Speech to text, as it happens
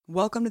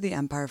Welcome to the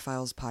Empire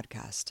Files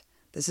podcast.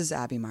 This is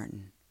Abby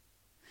Martin.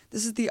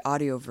 This is the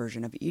audio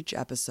version of each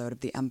episode of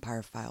the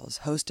Empire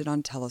Files hosted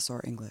on Telesur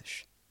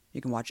English.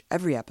 You can watch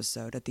every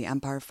episode at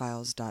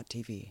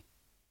theempirefiles.tv.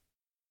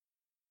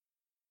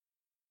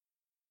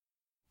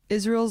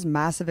 Israel's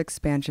massive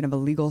expansion of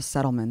illegal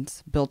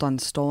settlements built on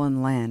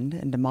stolen land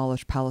and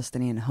demolished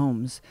Palestinian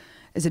homes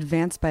is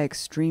advanced by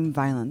extreme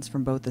violence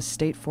from both the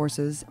state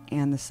forces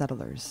and the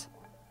settlers.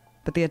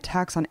 But the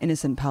attacks on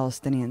innocent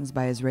Palestinians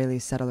by Israeli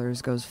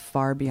settlers goes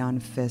far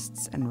beyond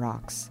fists and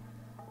rocks.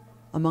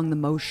 Among the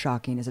most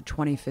shocking is a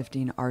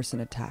 2015 arson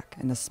attack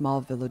in the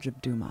small village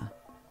of Duma,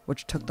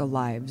 which took the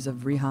lives of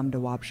Riham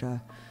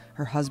Dawabsha,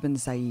 her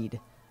husband Saeed,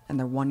 and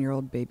their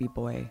 1-year-old baby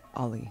boy,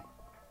 Ali.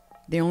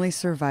 The only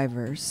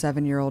survivor,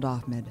 7-year-old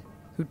Ahmed,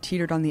 who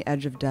teetered on the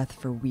edge of death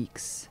for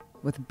weeks,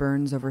 with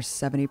burns over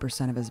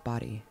 70% of his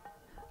body.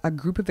 A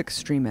group of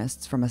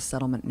extremists from a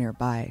settlement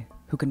nearby,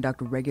 who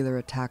conduct regular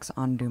attacks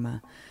on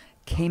Duma,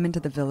 came into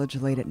the village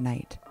late at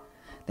night.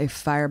 They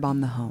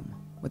firebombed the home,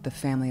 with the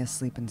family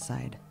asleep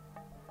inside.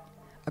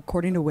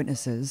 According to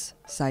witnesses,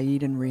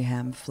 Saeed and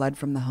Riham fled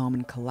from the home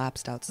and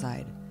collapsed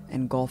outside,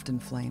 engulfed in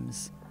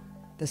flames.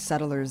 The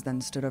settlers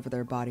then stood over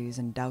their bodies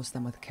and doused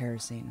them with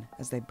kerosene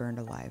as they burned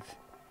alive.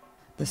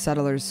 The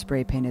settlers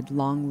spray-painted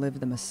 "Long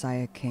Live the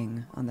Messiah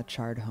King" on the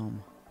charred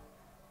home.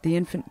 The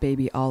infant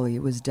baby Ali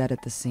was dead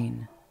at the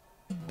scene.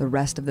 The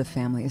rest of the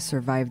family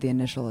survived the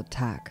initial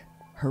attack,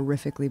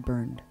 horrifically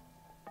burned.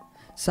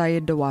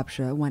 Saeed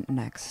Dawabsha went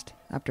next,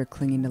 after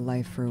clinging to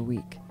life for a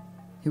week.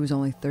 He was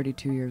only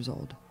 32 years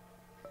old.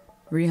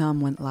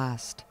 Riham went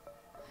last.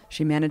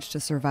 She managed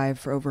to survive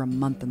for over a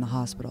month in the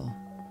hospital.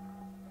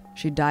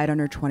 She died on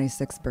her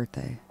 26th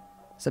birthday,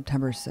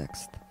 September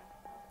 6th.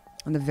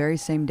 On the very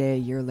same day, a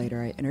year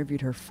later, I interviewed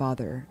her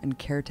father and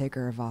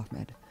caretaker of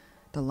Ahmed,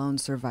 the lone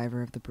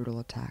survivor of the brutal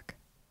attack.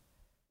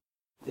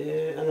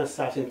 أنا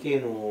الساعة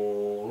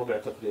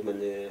 2:15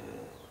 تقريبا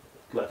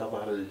طلعت على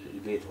ظهر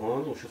البيت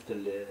هون وشفت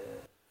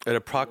At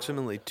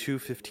approximately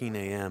 2:15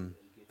 a.m.,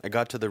 I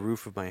got to the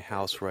roof of my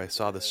house where I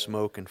saw the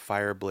smoke and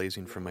fire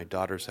blazing from my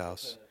daughter's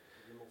house.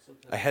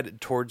 I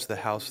headed towards the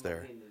house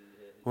there.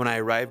 When I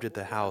arrived at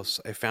the house,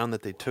 I found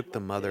that they took the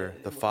mother,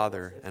 the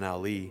father, and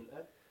Ali.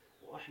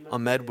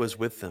 Ahmed was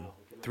with them,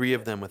 3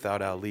 of them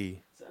without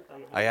Ali.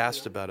 I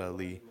asked about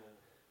Ali.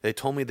 They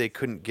told me they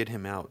couldn't get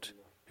him out.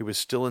 He was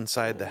still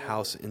inside the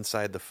house,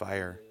 inside the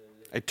fire.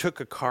 I took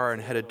a car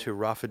and headed to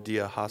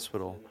Rafidia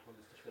Hospital.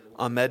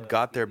 Ahmed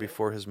got there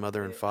before his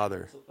mother and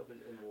father.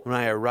 When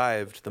I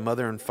arrived, the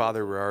mother and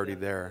father were already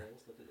there.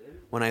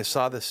 When I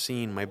saw the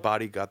scene, my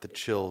body got the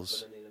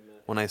chills.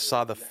 When I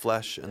saw the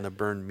flesh and the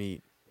burned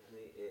meat,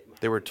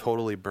 they were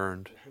totally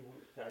burned.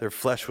 Their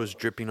flesh was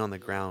dripping on the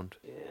ground.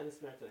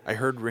 I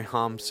heard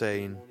Riham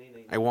saying,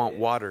 "I want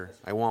water,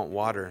 I want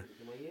water."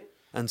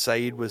 And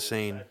Saeed was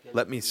saying,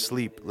 "Let me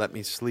sleep, let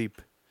me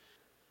sleep."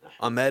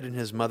 Ahmed and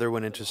his mother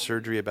went into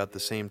surgery about the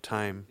same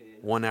time,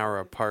 1 hour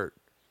apart.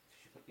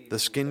 The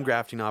skin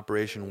grafting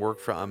operation worked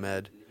for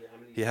Ahmed.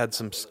 He had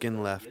some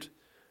skin left.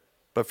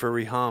 But for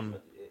Riham,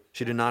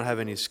 she did not have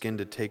any skin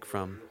to take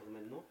from.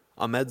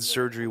 Ahmed's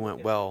surgery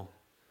went well,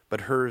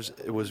 but hers,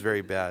 it was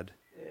very bad.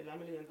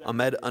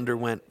 Ahmed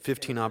underwent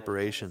 15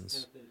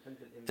 operations.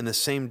 In the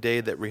same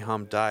day that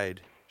Riham died,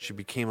 she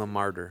became a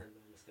martyr.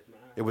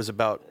 It was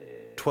about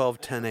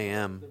 12:10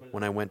 a.m.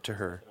 when I went to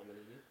her.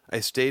 I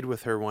stayed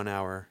with her 1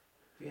 hour.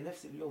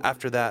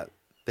 After that,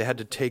 they had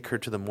to take her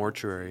to the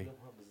mortuary.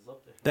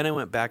 Then I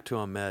went back to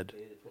Ahmed.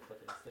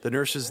 The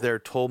nurses there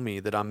told me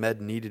that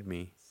Ahmed needed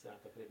me.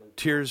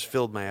 Tears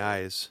filled my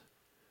eyes.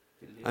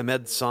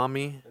 Ahmed saw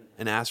me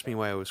and asked me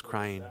why I was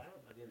crying.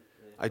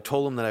 I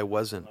told him that I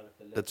wasn't,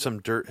 that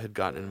some dirt had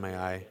gotten in my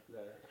eye.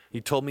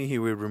 He told me he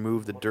would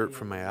remove the dirt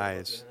from my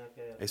eyes.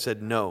 I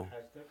said, "No.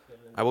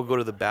 I will go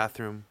to the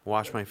bathroom,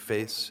 wash my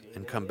face,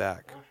 and come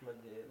back."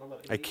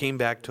 I came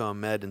back to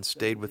Ahmed and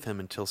stayed with him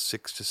until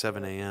 6 to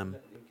 7 a.m.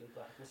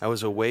 I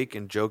was awake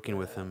and joking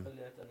with him.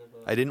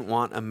 I didn't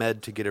want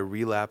Ahmed to get a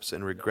relapse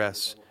and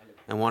regress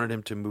and wanted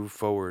him to move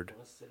forward.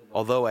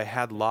 Although I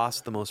had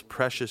lost the most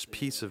precious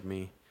piece of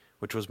me,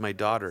 which was my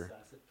daughter,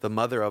 the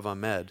mother of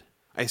Ahmed,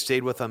 I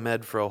stayed with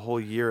Ahmed for a whole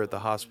year at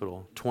the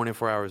hospital,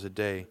 24 hours a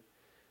day.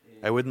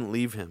 I wouldn't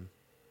leave him.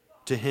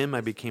 To him,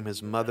 I became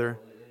his mother,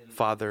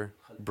 father,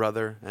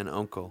 brother, and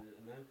uncle.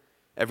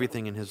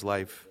 Everything in his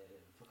life.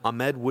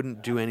 Ahmed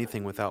wouldn't do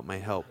anything without my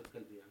help.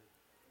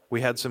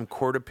 We had some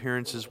court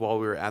appearances while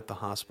we were at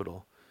the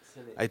hospital.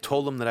 I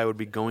told him that I would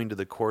be going to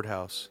the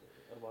courthouse.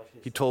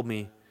 He told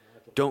me,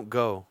 "Don't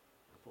go,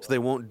 so they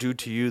won't do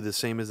to you the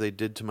same as they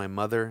did to my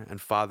mother and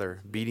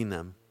father, beating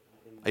them.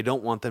 I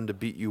don't want them to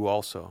beat you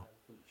also."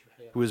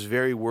 He was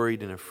very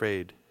worried and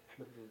afraid.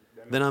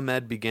 Then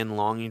Ahmed began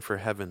longing for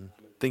heaven,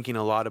 thinking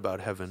a lot about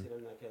heaven.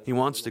 He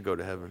wants to go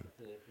to heaven.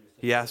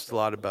 He asked a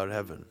lot about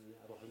heaven.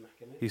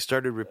 He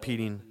started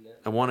repeating,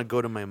 "I want to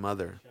go to my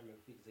mother."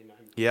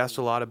 He asked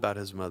a lot about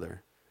his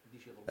mother.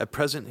 At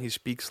present, he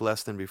speaks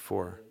less than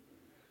before.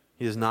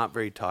 He is not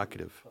very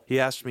talkative. He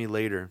asked me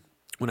later,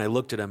 when I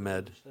looked at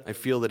Ahmed, I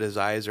feel that his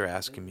eyes are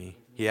asking me.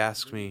 He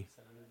asks me,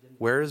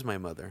 Where is my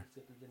mother?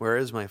 Where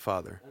is my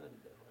father?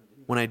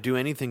 When I do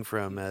anything for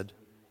Ahmed,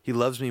 he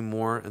loves me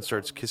more and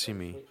starts kissing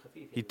me.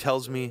 He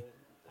tells me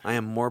I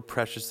am more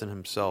precious than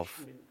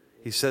himself.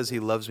 He says he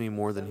loves me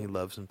more than he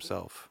loves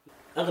himself.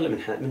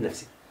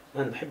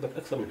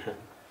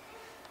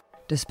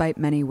 Despite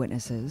many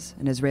witnesses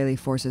and Israeli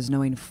forces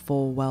knowing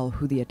full well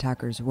who the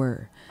attackers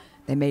were,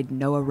 they made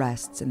no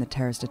arrests in the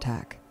terrorist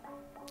attack.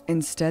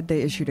 Instead,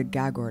 they issued a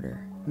gag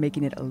order,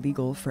 making it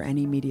illegal for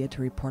any media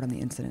to report on the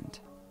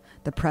incident.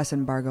 The press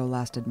embargo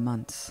lasted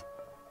months.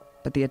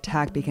 But the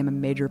attack became a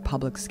major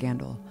public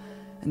scandal,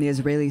 and the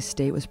Israeli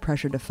state was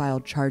pressured to file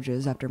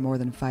charges after more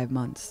than 5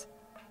 months.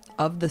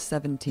 Of the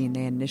 17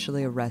 they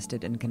initially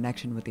arrested in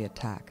connection with the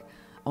attack,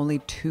 only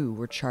 2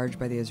 were charged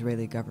by the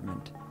Israeli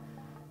government.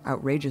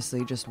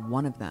 Outrageously, just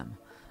one of them,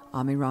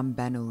 Amiram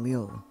Ben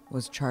Ulil,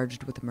 was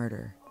charged with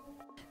murder.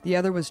 The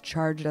other was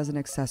charged as an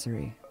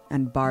accessory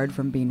and barred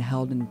from being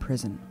held in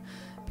prison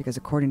because,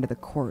 according to the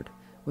court,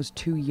 was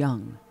too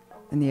young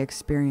and the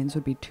experience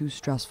would be too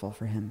stressful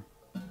for him.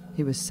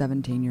 He was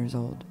 17 years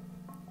old.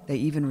 They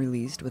even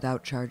released,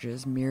 without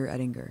charges, Mir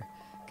Edinger,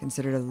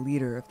 considered a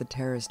leader of the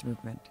terrorist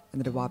movement in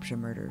the Dawabsha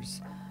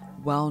murders,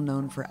 well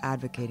known for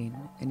advocating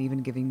and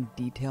even giving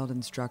detailed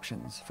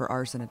instructions for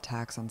arson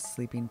attacks on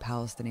sleeping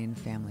Palestinian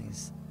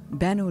families.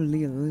 Ben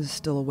Ulil is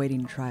still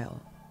awaiting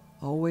trial,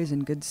 always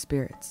in good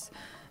spirits,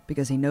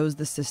 because he knows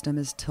the system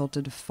is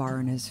tilted far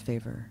in his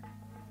favor.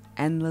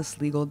 Endless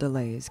legal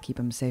delays keep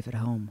him safe at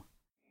home.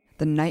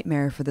 The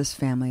nightmare for this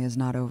family is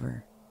not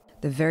over.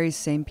 The very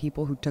same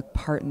people who took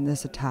part in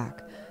this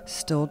attack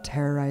still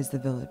terrorize the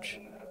village,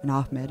 and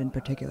Ahmed in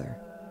particular.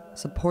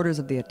 Supporters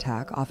of the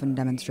attack often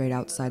demonstrate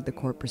outside the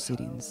court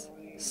proceedings,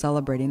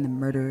 celebrating the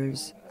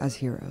murderers as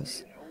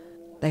heroes.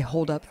 They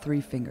hold up 3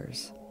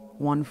 fingers,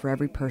 one for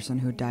every person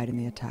who died in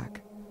the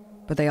attack.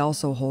 But they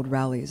also hold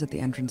rallies at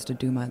the entrance to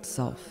Duma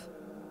itself,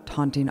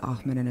 taunting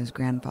Ahmed and his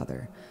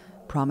grandfather,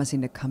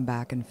 promising to come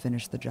back and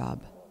finish the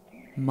job.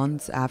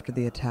 Months after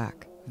the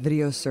attack,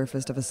 videos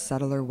surfaced of a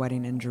settler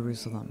wedding in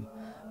Jerusalem,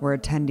 where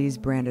attendees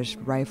brandished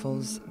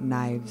rifles,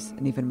 knives,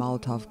 and even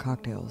Molotov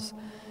cocktails,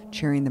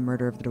 cheering the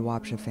murder of the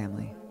Dawabsha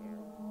family.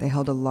 They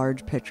held a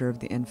large picture of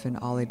the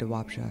infant Ali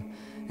Dawabsha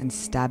and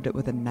stabbed it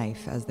with a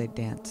knife as they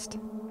danced.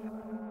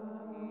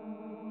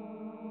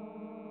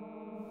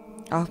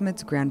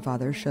 Ahmed's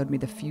grandfather showed me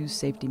the few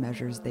safety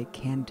measures they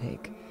can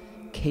take.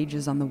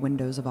 Cages on the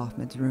windows of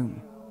Ahmed's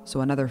room, so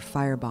another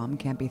firebomb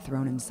can't be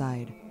thrown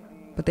inside.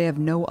 But they have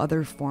no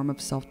other form of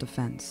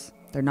self-defense.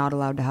 They're not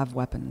allowed to have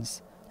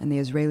weapons, and the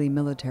Israeli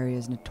military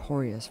is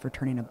notorious for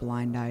turning a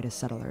blind eye to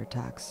settler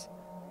attacks.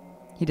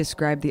 He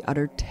described the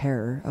utter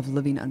terror of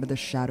living under the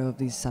shadow of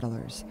these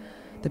settlers,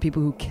 the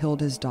people who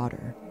killed his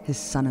daughter, his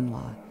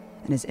son-in-law,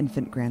 and his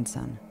infant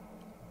grandson,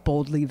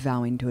 boldly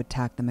vowing to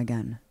attack them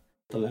again.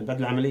 After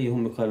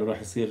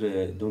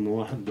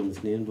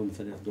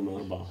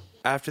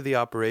the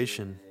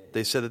operation,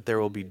 they said that there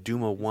will be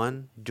Duma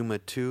 1, Duma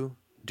 2,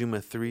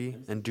 Duma 3,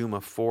 and Duma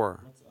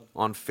 4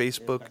 on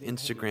Facebook,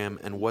 Instagram,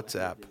 and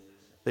WhatsApp.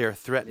 They are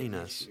threatening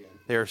us.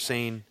 They are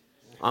saying,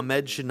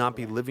 Ahmed should not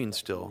be living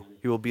still.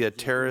 He will be a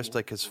terrorist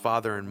like his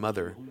father and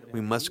mother.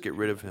 We must get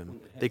rid of him.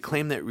 They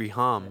claim that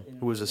Riham,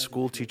 who was a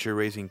school teacher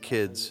raising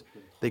kids,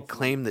 they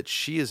claim that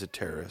she is a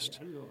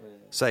terrorist.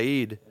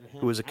 Saeed,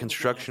 who was a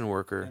construction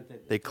worker,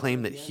 they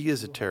claim that he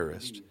is a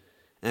terrorist.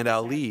 And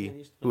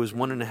Ali, who was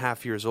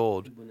 1.5 years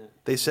old,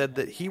 they said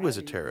that he was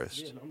a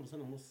terrorist.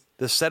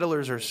 The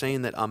settlers are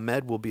saying that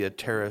Ahmed will be a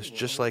terrorist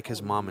just like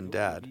his mom and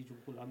dad.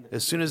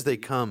 As soon as they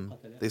come,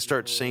 they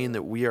start saying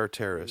that we are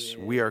terrorists,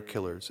 we are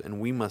killers, and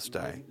we must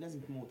die.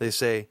 They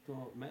say,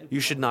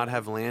 you should not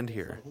have land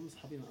here,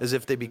 as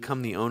if they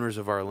become the owners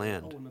of our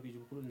land.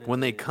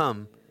 When they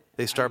come,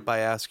 they start by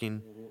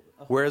asking,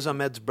 where is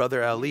Ahmed's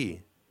brother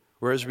Ali?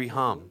 Where is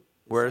Riham?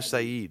 Where is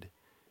Saeed?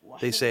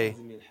 They say,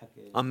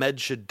 Ahmed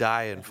should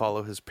die and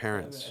follow his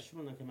parents.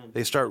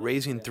 They start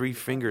raising 3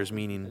 fingers,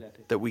 meaning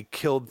that we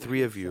killed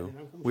 3 of you.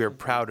 We are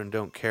proud and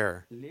don't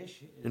care.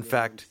 In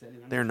fact,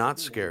 they are not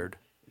scared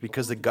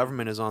because the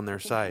government is on their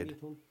side.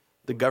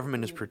 The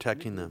government is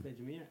protecting them.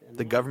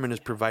 The government is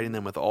providing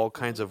them with all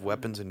kinds of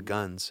weapons and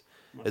guns,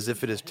 as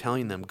if it is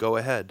telling them, go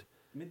ahead,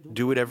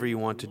 do whatever you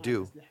want to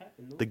do.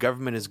 The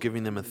government is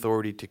giving them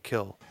authority to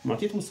kill.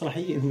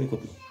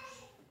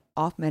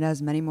 Ahmed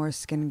has many more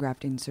skin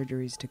grafting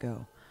surgeries to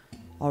go,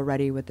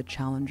 already with the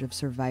challenge of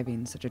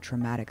surviving such a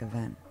traumatic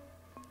event.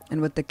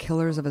 And with the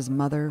killers of his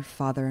mother,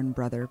 father, and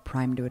brother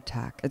primed to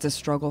attack, it's a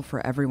struggle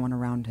for everyone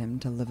around him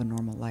to live a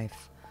normal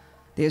life.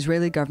 The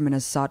Israeli government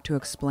has sought to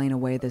explain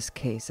away this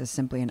case as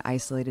simply an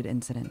isolated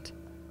incident,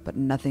 but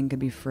nothing could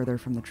be further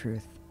from the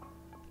truth.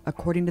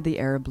 According to the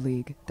Arab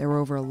League, there were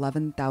over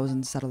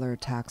 11,000 settler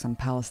attacks on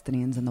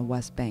Palestinians in the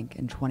West Bank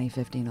in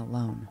 2015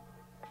 alone.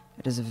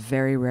 It is a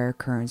very rare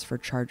occurrence for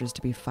charges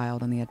to be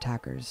filed on the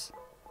attackers.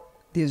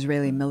 The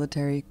Israeli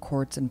military,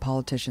 courts, and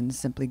politicians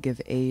simply give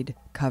aid,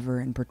 cover,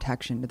 and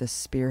protection to the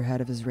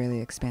spearhead of Israeli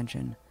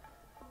expansion.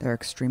 They're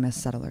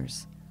extremist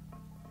settlers.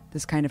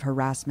 This kind of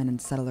harassment and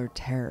settler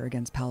terror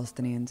against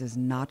Palestinians is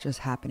not just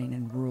happening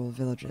in rural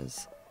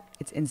villages.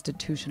 it's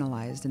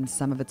institutionalized in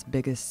some of its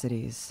biggest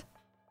cities.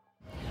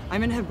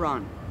 I'm in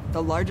Hebron,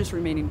 the largest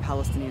remaining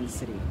Palestinian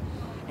city.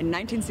 In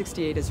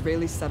 1968,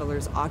 Israeli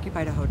settlers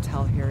occupied a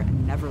hotel here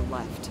and never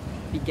left,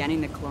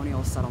 beginning the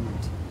colonial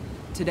settlement.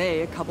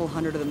 Today, a couple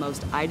hundred of the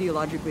most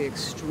ideologically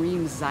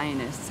extreme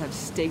Zionists have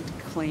staked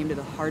claim to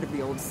the heart of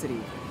the old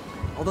city.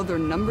 Although their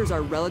numbers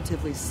are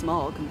relatively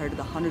small compared to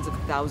the hundreds of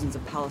thousands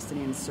of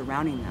Palestinians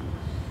surrounding them,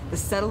 the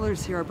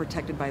settlers here are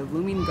protected by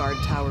looming guard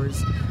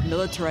towers,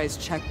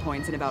 militarized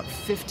checkpoints, and about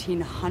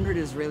 1,500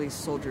 Israeli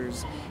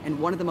soldiers, and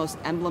one of the most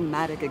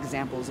emblematic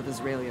examples of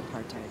Israeli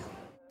apartheid.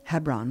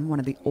 Hebron, one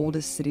of the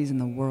oldest cities in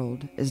the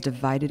world, is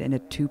divided into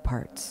two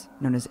parts,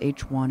 known as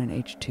H1 and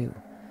H2.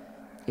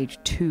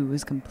 H2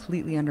 is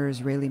completely under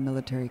Israeli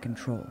military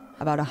control.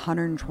 About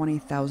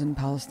 120,000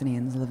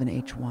 Palestinians live in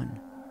H1.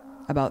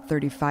 About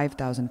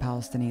 35,000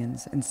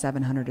 Palestinians and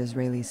 700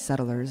 Israeli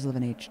settlers live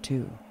in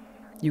H2.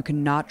 You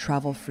cannot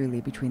travel freely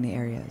between the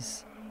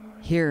areas.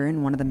 Here,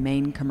 in one of the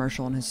main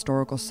commercial and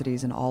historical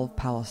cities in all of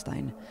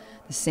Palestine,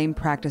 the same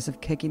practice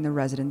of kicking the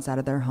residents out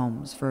of their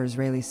homes for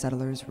Israeli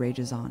settlers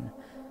rages on.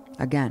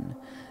 Again,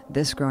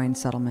 this growing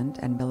settlement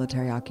and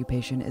military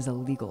occupation is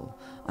illegal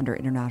under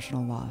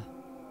international law.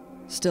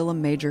 Still a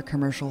major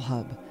commercial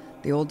hub,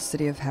 the old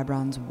city of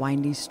Hebron's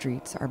windy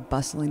streets are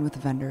bustling with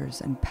vendors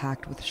and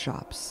packed with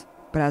shops.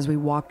 But as we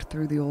walked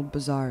through the old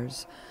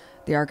bazaars,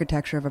 the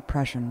architecture of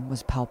oppression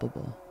was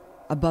palpable.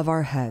 Above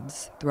our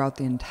heads, throughout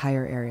the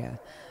entire area,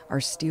 are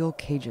steel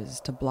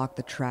cages to block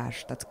the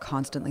trash that's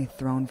constantly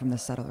thrown from the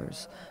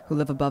settlers, who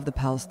live above the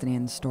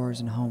Palestinian stores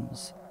and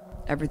homes.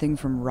 Everything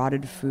from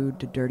rotted food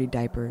to dirty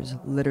diapers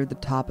littered the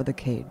top of the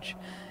cage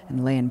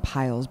and lay in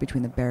piles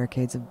between the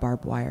barricades of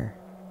barbed wire.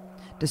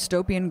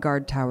 Dystopian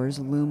guard towers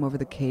loom over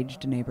the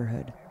caged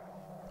neighborhood.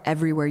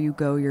 Everywhere you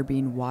go, you're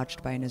being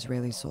watched by an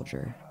Israeli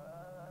soldier.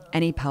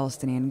 Any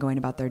Palestinian going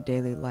about their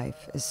daily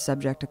life is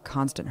subject to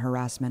constant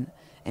harassment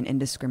and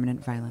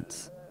indiscriminate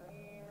violence.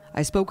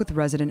 I spoke with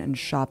resident and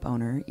shop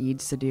owner Eid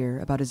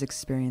Sadir about his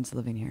experience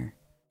living here.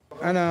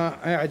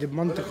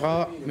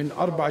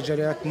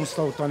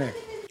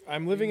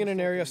 I'm living in an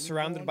area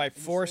surrounded by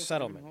 4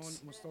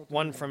 settlements.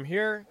 One from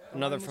here,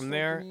 another from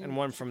there, and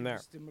one from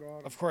there.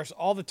 Of course,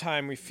 all the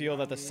time we feel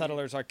that the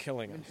settlers are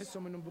killing us.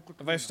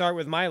 If I start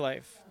with my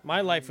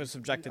life was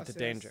subjected to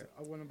danger.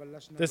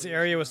 This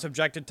area was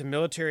subjected to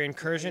military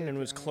incursion and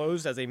was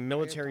closed as a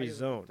military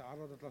zone.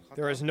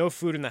 There was no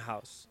food in the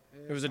house.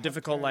 It was a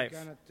difficult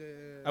life.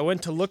 I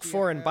went to look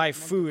for and buy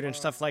food and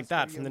stuff like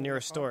that from the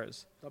nearest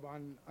stores.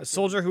 A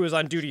soldier who was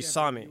on duty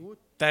saw me.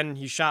 Then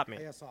he shot me.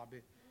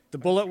 The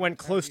bullet went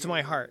close to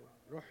my heart.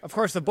 Of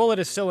course, the bullet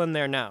is still in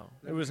there now.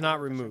 It was not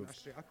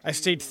removed. I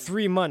stayed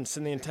 3 months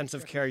in the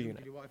intensive care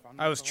unit.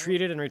 I was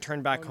treated and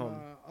returned back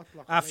home.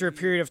 After a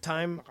period of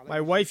time,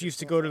 my wife used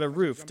to go to the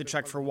roof to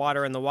check for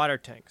water in the water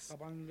tanks.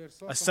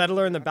 A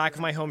settler in the back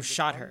of my home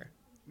shot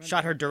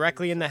her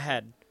directly in the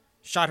head,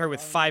 shot her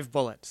with 5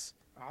 bullets.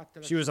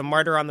 She was a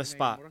martyr on the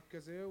spot.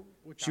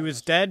 She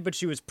was dead, but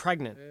she was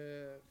pregnant.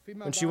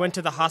 When she went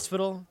to the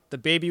hospital, the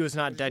baby was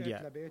not dead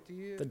yet.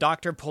 The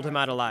doctor pulled him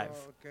out alive.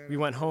 We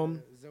went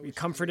home. We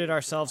comforted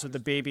ourselves with the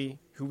baby,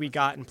 who we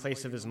got in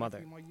place of his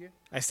mother.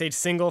 I stayed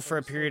single for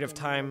a period of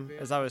time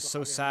as I was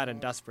so sad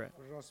and desperate.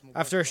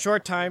 After a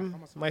short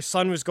time, my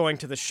son was going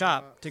to the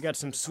shop to get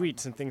some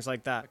sweets and things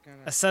like that.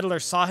 A settler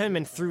saw him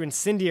and threw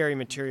incendiary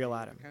material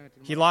at him.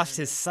 He lost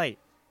his sight,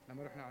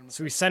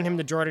 so we sent him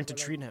to Jordan to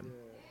treat him.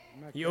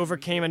 He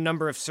overcame a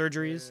number of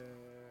surgeries.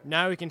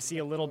 Now he can see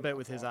a little bit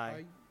with his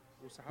eye.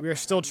 We are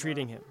still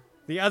treating him.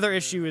 The other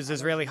issue is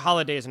Israeli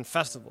holidays and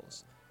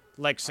festivals,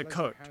 like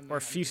Sukkot,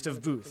 or Feast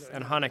of Booth,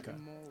 and Hanukkah.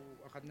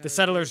 The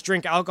settlers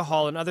drink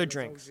alcohol and other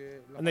drinks,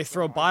 and they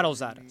throw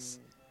bottles at us.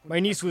 My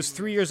niece was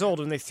 3 years old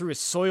when they threw a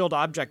soiled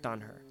object on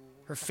her.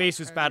 Her face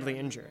was badly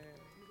injured.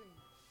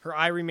 Her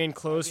eye remained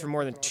closed for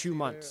more than 2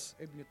 months.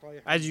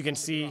 As you can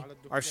see,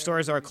 our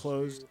stores are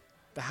closed.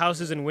 The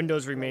houses and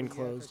windows remain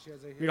closed.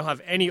 We don't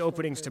have any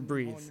openings to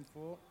breathe.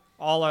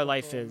 All our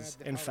life is,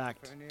 in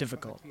fact,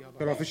 difficult.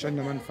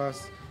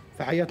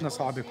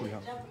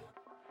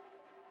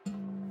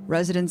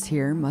 Residents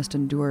here must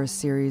endure a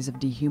series of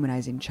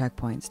dehumanizing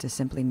checkpoints to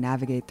simply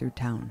navigate through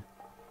town.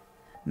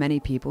 Many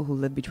people who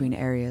live between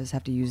areas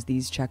have to use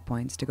these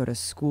checkpoints to go to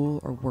school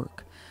or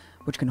work,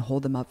 which can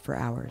hold them up for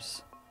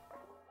hours.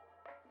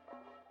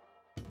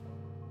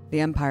 The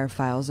Empire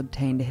Files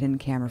obtained hidden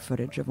camera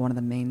footage of one of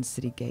the main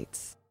city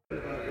gates.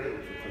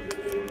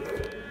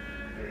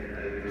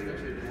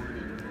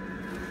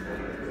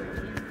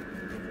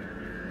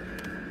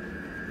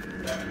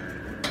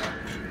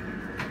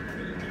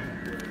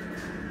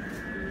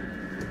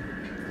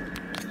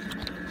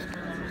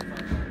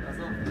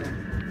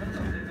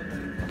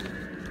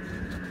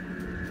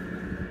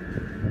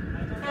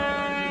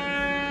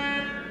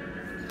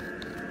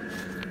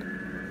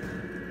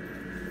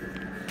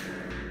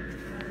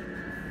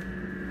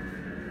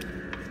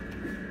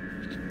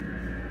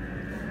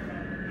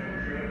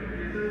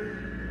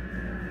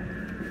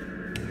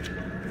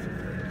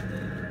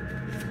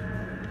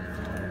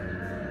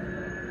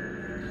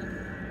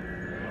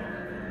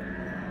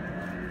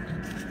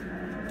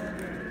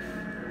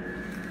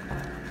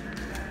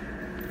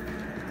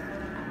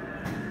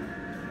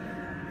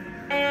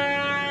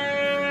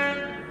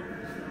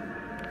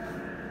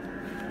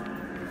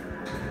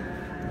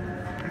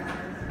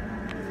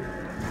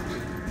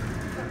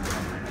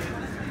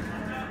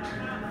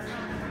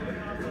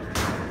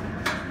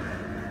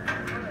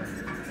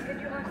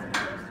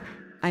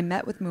 I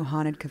met with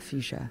Muhannad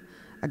Kafisha,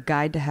 a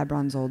guide to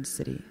Hebron's old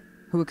city,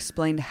 who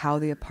explained how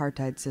the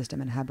apartheid system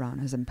in Hebron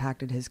has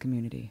impacted his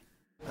community.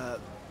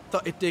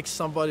 It takes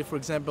somebody, for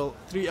example,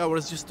 3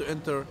 hours just to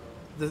enter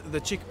the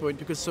checkpoint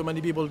because so many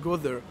people go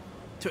there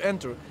to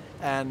enter.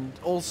 And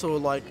also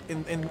like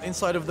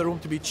inside of the room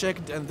to be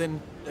checked and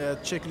then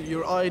check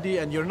your ID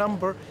and your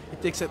number,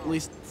 it takes at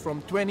least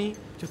from 20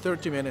 to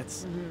 30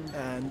 minutes. Mm-hmm.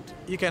 And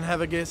you can have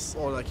a guess,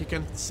 or like you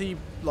can see,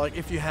 like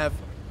if you have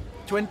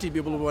 20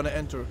 people who want to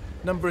enter,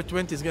 number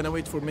 20 is going to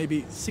wait for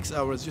maybe 6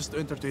 hours just to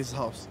enter to his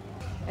house.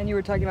 And you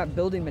were talking about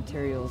building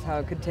materials, how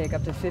it could take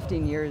up to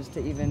 15 years to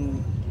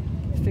even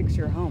fix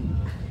your home.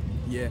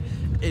 Yeah,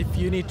 if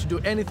you need to do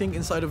anything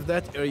inside of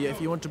that area,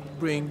 if you want to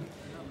bring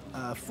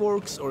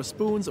forks or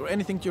spoons or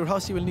anything to your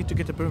house, you will need to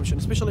get a permission,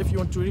 especially if you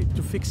want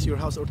to fix your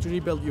house or to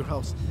rebuild your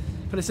house.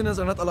 Palestinians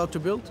are not allowed to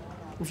build.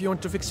 If you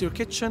want to fix your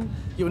kitchen,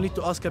 you will need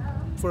to ask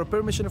for a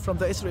permission from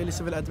the Israeli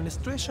Civil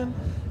Administration.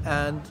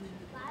 And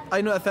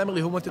I know a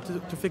family who wanted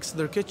to fix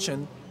their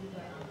kitchen.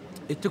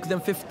 It took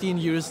them 15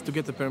 years to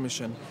get the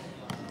permission.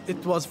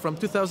 It was from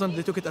 2000,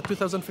 they took it at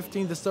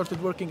 2015, they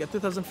started working at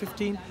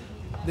 2015.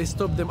 They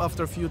stopped them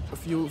after a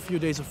few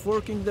days of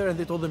working there, and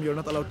they told them you're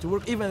not allowed to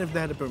work, even if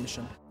they had a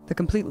permission. The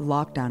complete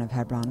lockdown of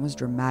Hebron was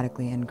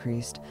dramatically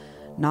increased,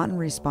 not in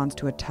response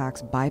to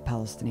attacks by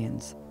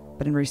Palestinians,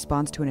 but in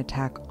response to an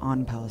attack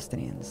on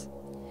Palestinians.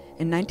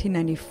 In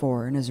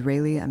 1994, an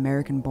Israeli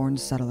American-born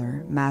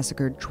settler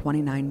massacred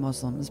 29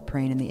 Muslims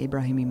praying in the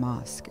Ibrahimi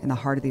Mosque in the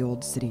heart of the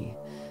old city.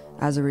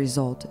 As a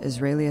result,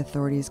 Israeli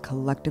authorities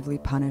collectively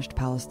punished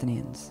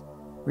Palestinians,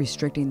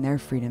 restricting their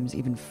freedoms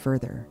even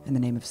further in the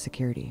name of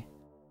security.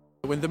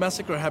 When the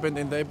massacre happened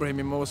in the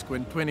Ibrahimi Mosque,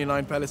 when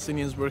 29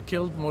 Palestinians were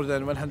killed, more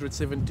than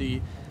 170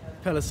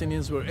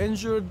 Palestinians were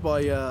injured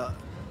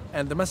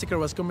and the massacre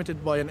was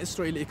committed by an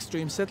Israeli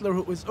extreme settler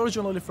who was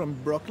originally from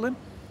Brooklyn.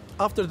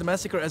 After the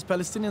massacre, as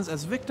Palestinians,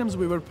 as victims,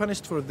 we were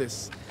punished for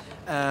this.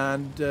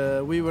 And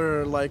we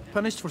were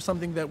punished for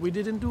something that we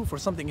didn't do, for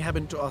something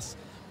happened to us.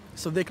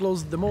 So they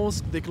closed the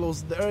mosque, they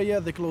closed the area,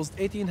 they closed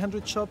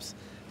 1,800 shops,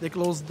 they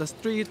closed the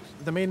street,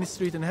 the main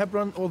street in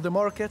Hebron, all the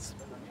markets.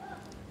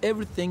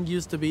 Everything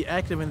used to be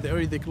active in the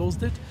area, they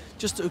closed it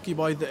just to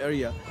occupy the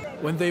area.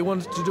 When they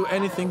wanted to do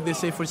anything, they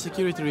say for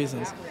security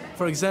reasons.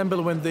 For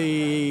example, when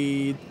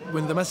the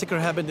massacre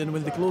happened and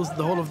when they closed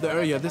the whole of the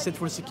area, they said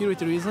for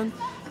security reason,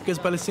 because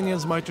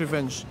Palestinians might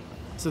revenge.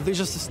 So they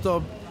just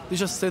stopped, they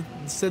just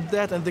said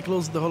that and they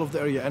closed the whole of the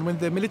area. And when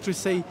the military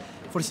say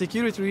for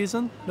security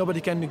reason,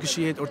 nobody can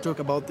negotiate or talk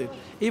about it.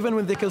 Even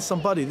when they kill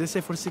somebody, they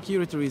say for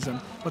security reason.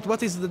 But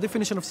what is the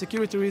definition of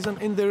security reason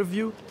in their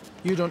view?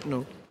 You don't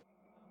know.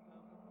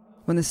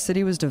 When the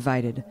city was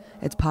divided,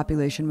 its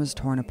population was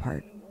torn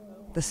apart.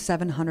 The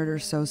 700 or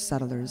so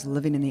settlers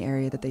living in the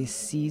area that they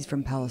seized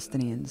from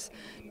Palestinians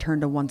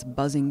turned a once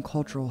buzzing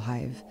cultural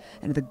hive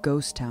into the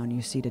ghost town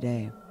you see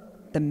today.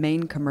 The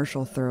main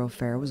commercial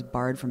thoroughfare was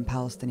barred from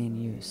Palestinian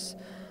use,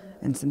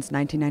 and since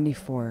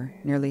 1994,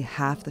 nearly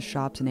half the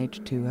shops in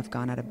H2 have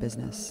gone out of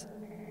business.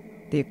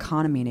 The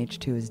economy in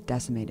H2 is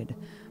decimated,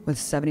 with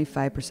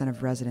 75%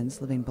 of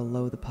residents living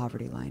below the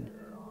poverty line.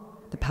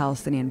 The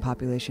Palestinian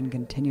population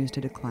continues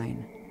to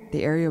decline.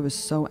 The area was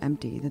so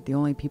empty that the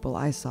only people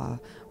I saw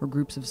were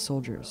groups of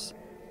soldiers.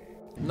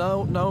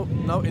 Now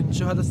in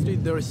Shuhada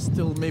Street, there is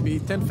still maybe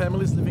 10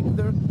 families living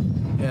there.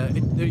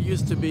 There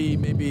used to be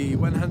maybe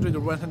 100 or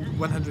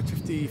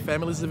 150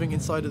 families living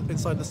inside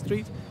the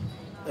street.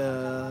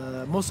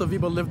 Most of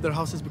people left their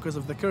houses because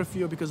of the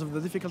curfew, because of the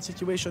difficult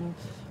situation.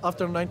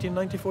 After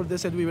 1994, they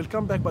said we will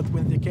come back, but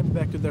when they came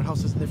back to their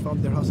houses, they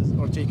found their houses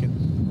are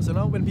taken. So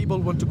now when people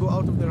want to go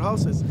out of their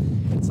houses,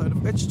 inside of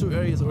H2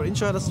 areas or in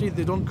Shuhada Street,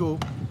 they don't go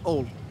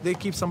all. They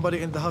keep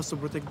somebody in the house to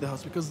protect the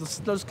house, because the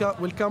settlers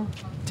will come,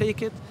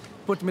 take it,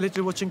 put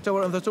military watching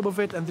tower on the top of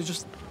it, and they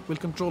just will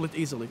control it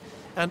easily.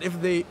 And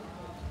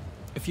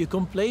if you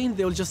complain,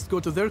 they will just go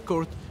to their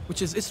court,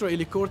 which is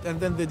Israeli court, and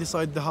then they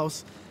decide the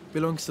house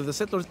belongs to the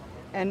settlers.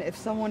 And if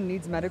someone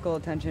needs medical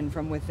attention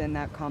from within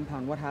that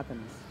compound, what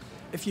happens?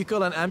 If you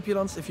call an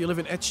ambulance, if you live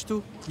in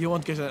H2, you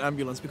won't get an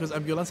ambulance because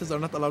ambulances are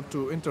not allowed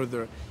to enter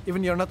there.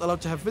 Even you're not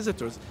allowed to have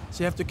visitors.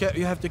 So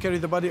you have to carry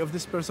the body of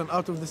this person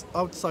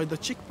outside the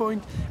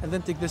checkpoint and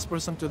then take this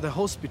person to the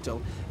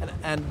hospital.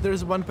 And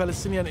there's one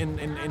Palestinian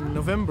in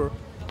November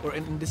or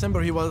in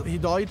December, he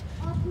died.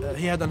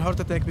 He had a heart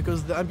attack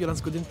because the ambulance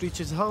couldn't reach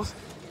his house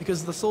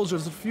because the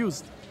soldiers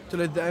refused to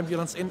let the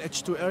ambulance in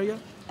H2 area.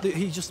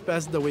 He just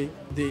passed away.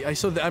 I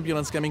saw the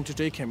ambulance coming to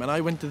take him, and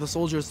I went to the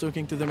soldiers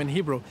talking to them in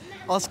Hebrew,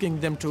 asking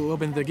them to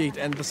open the gate.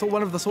 And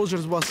one of the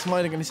soldiers was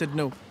smiling, and he said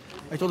no.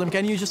 I told him,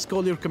 can you just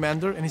call your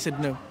commander? And he said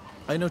no.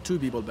 I know 2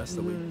 people passed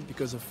away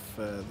because of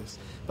this.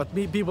 But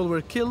people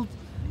were killed.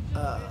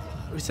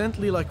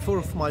 Recently, 4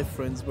 of my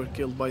friends were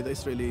killed by the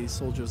Israeli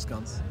soldiers'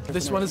 guns.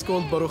 This one is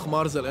called Baruch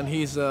Marzel, and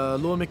he's a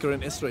lawmaker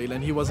in Israel,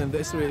 and he was in the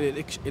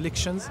Israeli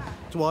elections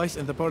twice,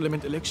 in the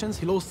parliament elections.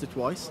 He lost it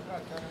twice.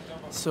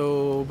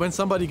 So when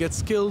somebody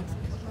gets killed,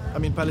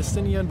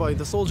 Palestinian, by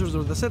the soldiers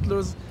or the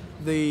settlers,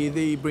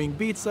 they bring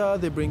pizza,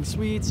 they bring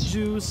sweets,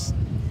 juice,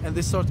 and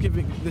they start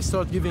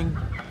giving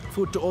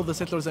food to all the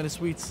settlers and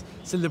sweets,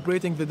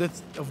 celebrating the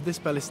death of this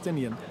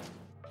Palestinian.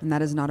 And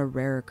that is not a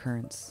rare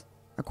occurrence.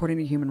 According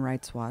to Human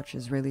Rights Watch,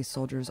 Israeli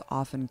soldiers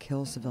often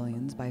kill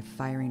civilians by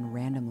firing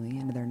randomly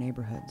into their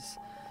neighborhoods.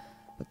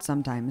 But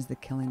sometimes the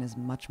killing is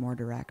much more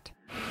direct.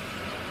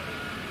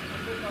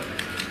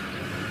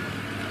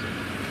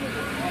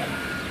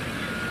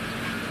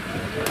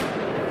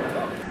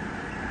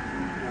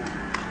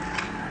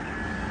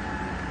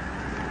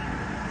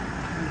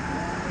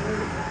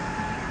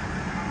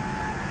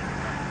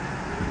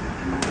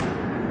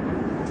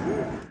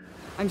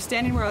 I'm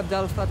standing where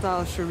Abdel Fattah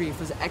al-Sharif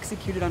was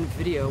executed on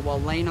video while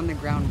laying on the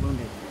ground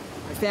wounded.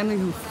 My family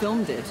who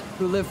filmed it,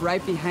 who live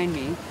right behind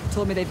me,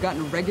 told me they've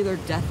gotten regular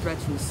death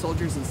threats from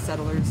soldiers and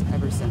settlers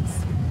ever since.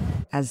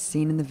 As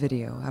seen in the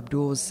video,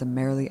 Abdul was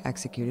summarily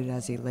executed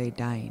as he lay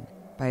dying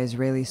by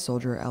Israeli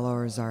soldier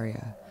Elor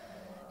Azaria.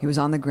 He was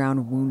on the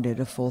ground wounded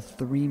a full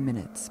 3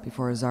 minutes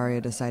before Azaria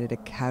decided to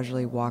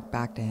casually walk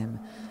back to him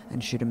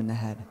and shoot him in the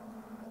head.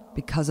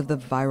 Because of the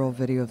viral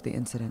video of the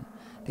incident,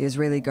 the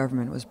Israeli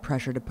government was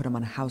pressured to put him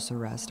on house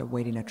arrest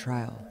awaiting a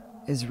trial.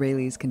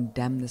 Israelis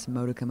condemn this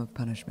modicum of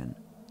punishment.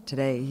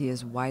 Today, he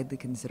is widely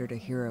considered a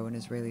hero in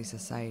Israeli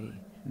society.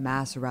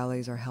 Mass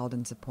rallies are held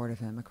in support of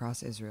him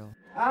across Israel.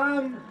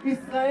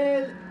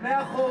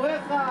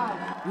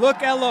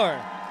 Look,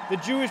 Elor, the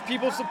Jewish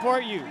people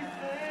support you.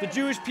 The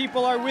Jewish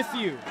people are with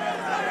you.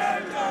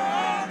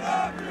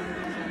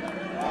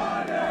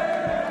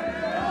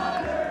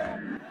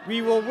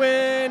 We will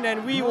win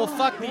and we will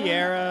fuck the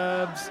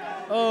Arabs.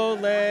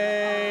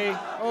 Ole,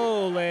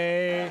 ole.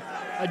 A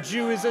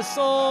Jew is a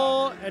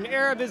soul, an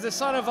Arab is the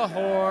son of a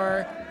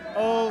whore.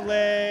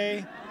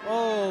 Ole,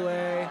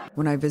 ole.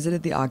 When I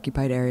visited the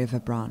occupied area of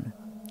Hebron,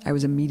 I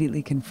was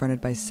immediately confronted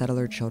by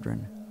settler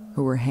children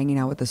who were hanging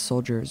out with the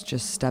soldiers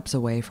just steps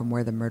away from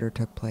where the murder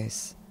took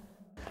place.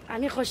 I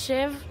think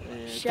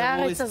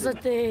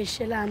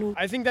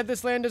that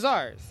this land is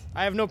ours.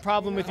 I have no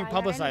problem with you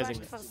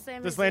publicizing it.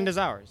 This land is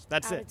ours.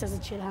 That's it.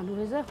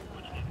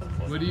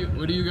 What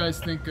do you guys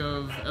think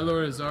of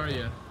Elor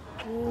Azaria?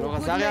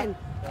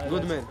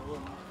 Good man.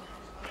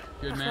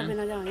 Good man?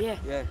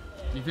 Yeah.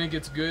 You think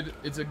it's good?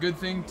 It's a good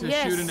thing to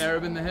Yes. shoot an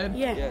Arab in the head?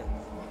 Yeah.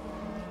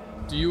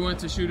 Do you want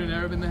to shoot an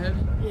Arab in the head?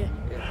 Yeah.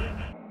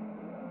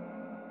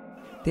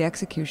 The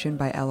execution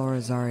by Elor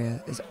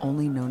Azaria is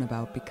only known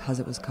about because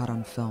it was caught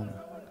on film.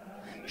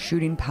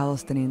 Shooting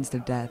Palestinians to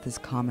death is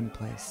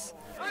commonplace.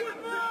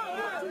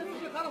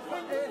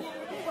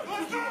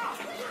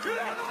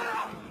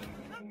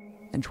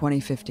 In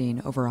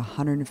 2015, over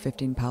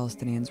 115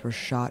 Palestinians were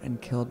shot and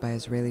killed by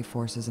Israeli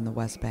forces in the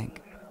West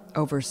Bank.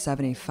 Over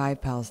 75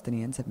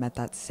 Palestinians have met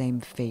that same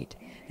fate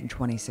in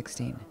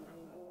 2016.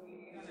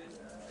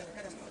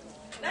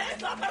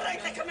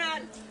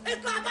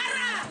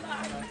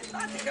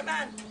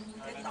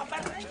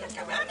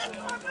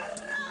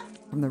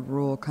 From the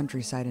rural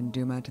countryside in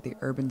Duma to the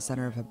urban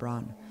center of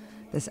Hebron,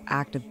 this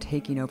act of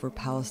taking over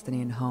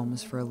Palestinian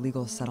homes for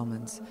illegal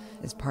settlements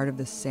is part of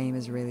the same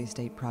Israeli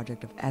state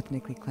project of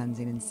ethnically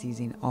cleansing and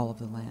seizing all of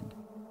the land.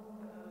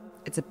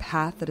 It's a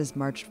path that has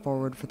marched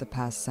forward for the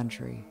past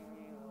century.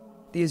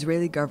 The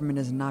Israeli government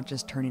is not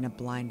just turning a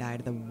blind eye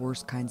to the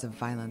worst kinds of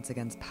violence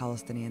against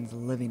Palestinians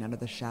living under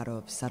the shadow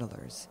of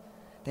settlers.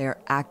 They are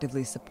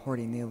actively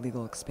supporting the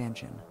illegal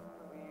expansion.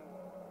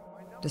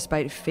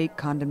 Despite fake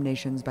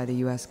condemnations by the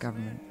U.S.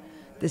 government,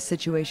 this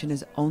situation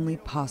is only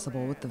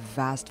possible with the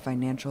vast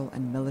financial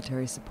and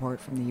military support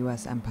from the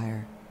U.S.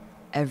 empire.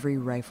 Every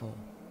rifle,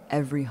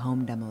 every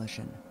home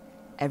demolition,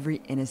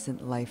 every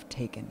innocent life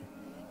taken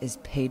is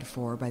paid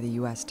for by the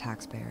U.S.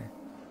 taxpayer.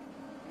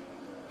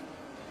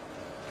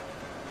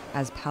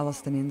 As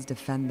Palestinians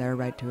defend their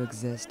right to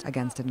exist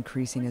against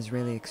increasing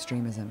Israeli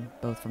extremism,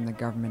 both from the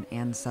government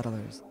and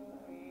settlers,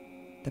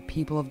 the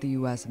people of the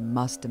U.S.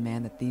 must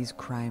demand that these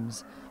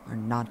crimes are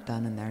not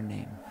done in their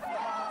name.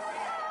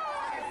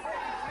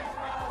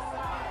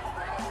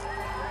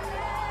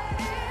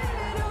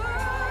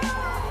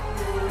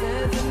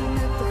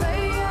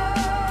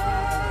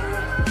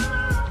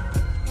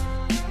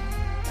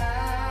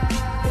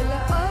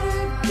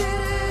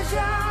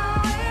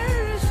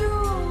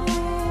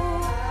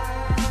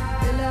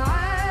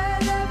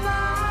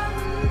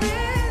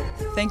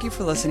 Thank you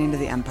for listening to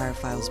the Empire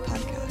Files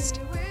podcast.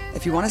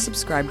 If you want to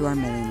subscribe to our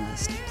mailing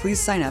list, please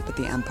sign up at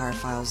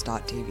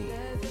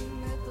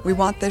theempirefiles.tv. We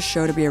want this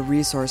show to be a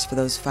resource for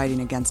those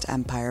fighting against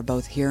empire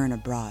both here and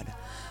abroad.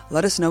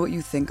 Let us know what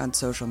you think on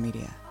social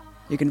media.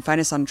 You can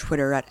find us on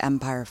Twitter at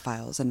Empire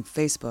Files and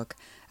Facebook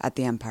at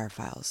The Empire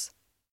Files.